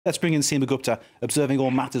Let's bring in Seema Gupta, observing all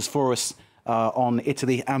matters for us on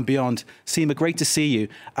Italy and beyond. Seema, great to see you.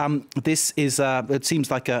 This is, it seems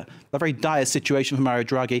like a very dire situation for Mario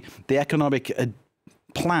Draghi. The economic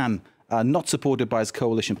plan not supported by his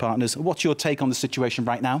coalition partners. What's your take on the situation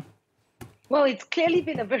right now? Well, it's clearly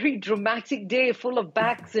been a very dramatic day, full of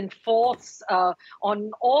backs and forths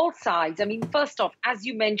on all sides. I mean, first off, as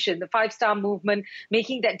you mentioned, the Five-Star Movement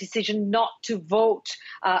making that decision not to vote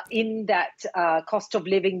in that cost of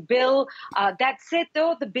living bill. That said,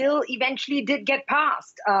 though, the bill eventually did get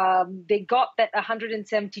passed. They got that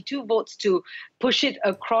 172 votes to push it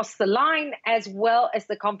across the line, as well as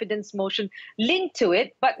the confidence motion linked to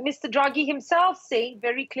it. But Mr. Draghi himself saying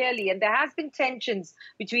very clearly, and there has been tensions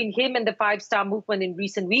between him and the Five-Star Movement in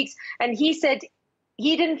recent weeks, and he said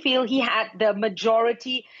he didn't feel he had the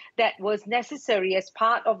majority that was necessary as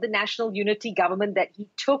part of the national unity government that he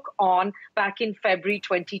took on back in February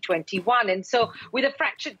 2021. And so with a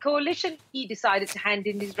fractured coalition, he decided to hand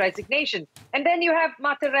in his resignation. And then you have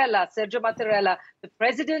Mattarella, Sergio Mattarella, the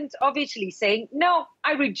president of Italy, saying, no,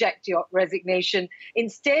 I reject your resignation.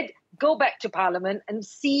 Instead, go back to Parliament and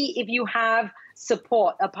see if you have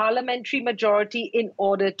support, a parliamentary majority in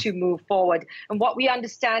order to move forward. And what we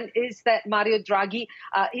understand is that Mario Draghi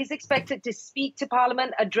is expected to speak to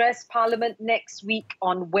Parliament, address Parliament next week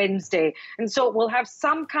on Wednesday. And so we'll have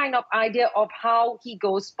some kind of idea of how he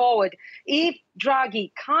goes forward. If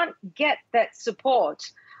Draghi can't get that support,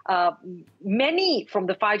 many from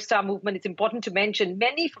the Five-Star Movement, it's important to mention,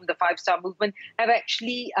 many from the Five-Star Movement have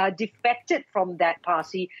actually defected from that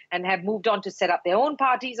party and have moved on to set up their own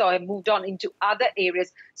parties or have moved on into other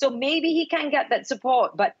areas. So maybe he can get that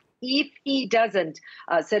support. But if he doesn't,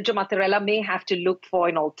 Sergio Mattarella may have to look for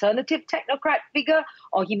an alternative technocrat figure,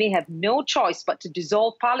 or he may have no choice but to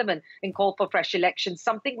dissolve Parliament and call for fresh elections,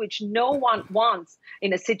 something which no one wants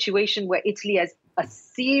in a situation where Italy has a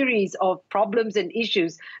series of problems and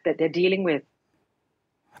issues that they're dealing with.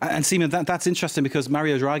 And Seema, that's interesting because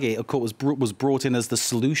Mario Draghi, of course, was brought in as the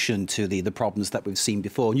solution to the problems that we've seen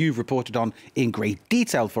before. And you've reported on in great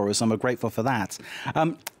detail for us, and we're grateful for that.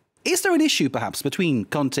 Is there an issue, perhaps, between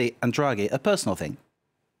Conte and Draghi, a personal thing?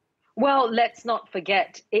 Well, let's not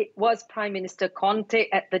forget, it was Prime Minister Conte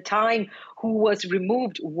at the time who was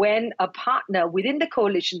removed when a partner within the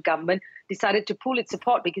coalition government decided to pull its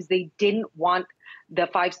support because they didn't want the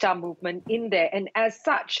Five-Star Movement in there. And as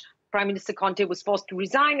such, Prime Minister Conte was forced to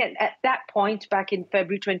resign. And at that point, back in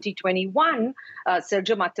February 2021,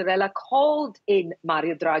 Sergio Mattarella called in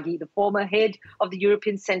Mario Draghi, the former head of the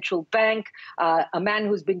European Central Bank, a man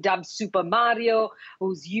who's been dubbed Super Mario,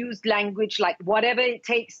 who's used language like whatever it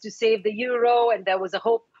takes to save the euro. And there was a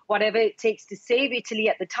hope, whatever it takes to save Italy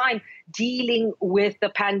at the time, dealing with the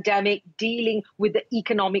pandemic, dealing with the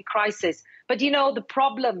economic crisis. But, you know, the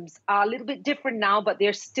problems are a little bit different now, but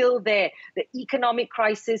they're still there. The economic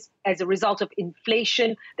crisis as a result of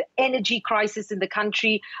inflation, the energy crisis in the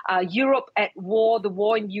country, Europe at war, the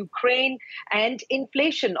war in Ukraine, and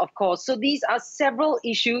inflation, of course. So these are several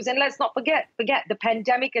issues. And let's not forget the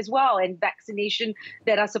pandemic as well, and vaccination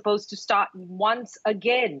that are supposed to start once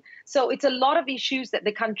again. So it's a lot of issues that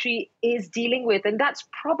the country is dealing with. And that's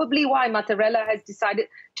probably why Mattarella has decided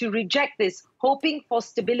to reject this, hoping for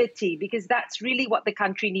stability, because that's really what the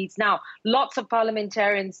country needs now. Lots of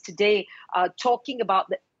parliamentarians today are talking about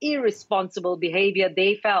the irresponsible behavior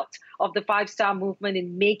they felt of the Five-Star Movement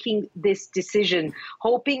in making this decision,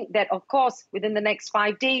 hoping that, of course, within the next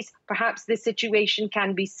 5 days, perhaps this situation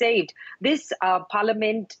can be saved. This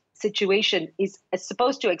parliament situation is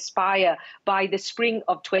supposed to expire by the spring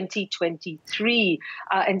of 2023.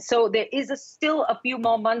 And so there is still a few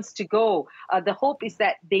more months to go. The hope is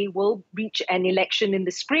that they will reach an election in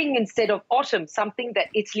the spring instead of autumn, something that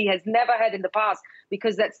Italy has never had in the past,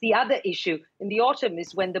 because that's the other issue. In the autumn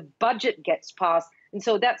is when the budget gets passed. And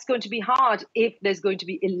so that's going to be hard if there's going to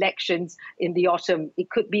be elections in the autumn.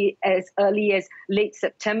 It could be as early as late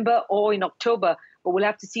September or in October. But we'll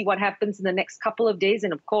have to see what happens in the next couple of days.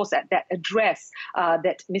 And of course, at that address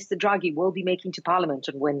that Mr. Draghi will be making to Parliament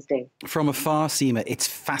on Wednesday. From afar, Seema, it's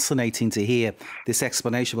fascinating to hear this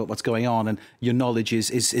explanation about what's going on. And your knowledge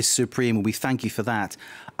is supreme. And we thank you for that.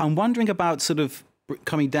 I'm wondering about sort of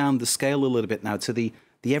coming down the scale a little bit now to the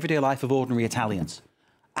everyday life of ordinary Italians.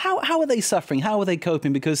 How are they suffering? How are they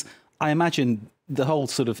coping? Because I imagine the whole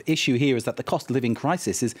sort of issue here is that the cost of living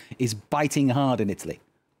crisis is biting hard in Italy.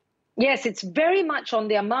 Yes, it's very much on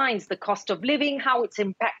their minds, the cost of living, how it's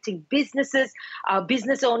impacting businesses,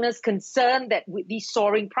 business owners concerned that with these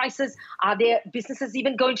soaring prices, are their businesses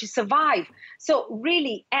even going to survive? So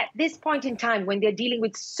really, at this point in time, when they're dealing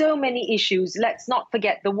with so many issues, let's not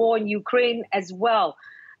forget the war in Ukraine as well.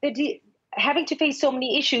 having to face so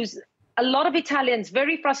many issues, a lot of Italians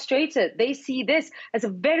very frustrated. They see this as a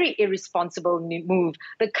very irresponsible move.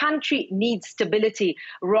 The country needs stability.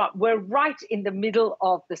 We're right in the middle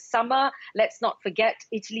of the summer. Let's not forget,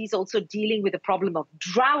 Italy is also dealing with the problem of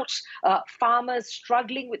drought. Farmers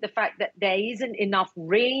struggling with the fact that there isn't enough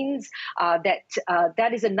rains.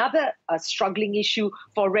 That is another struggling issue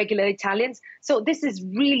for regular Italians. So this is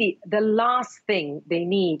really the last thing they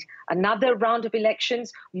need. Another round of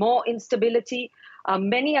elections, more instability.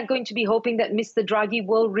 Many are going to be hoping that Mr. Draghi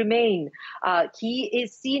will remain. He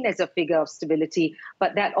is seen as a figure of stability,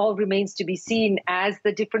 but that all remains to be seen as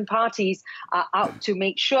the different parties are out to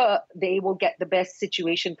make sure they will get the best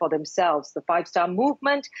situation for themselves. The Five Star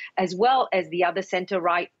Movement, as well as the other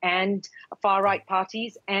centre-right and far-right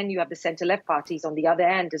parties, and you have the centre-left parties on the other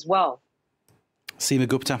end as well. Seema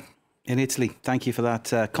Gupta in Italy, thank you for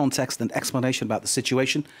that context and explanation about the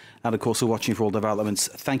situation. And of course, we're watching for all developments.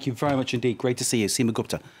 Thank you very much indeed. Great to see you. Seema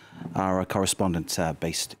Gupta, our correspondent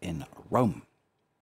based in Rome.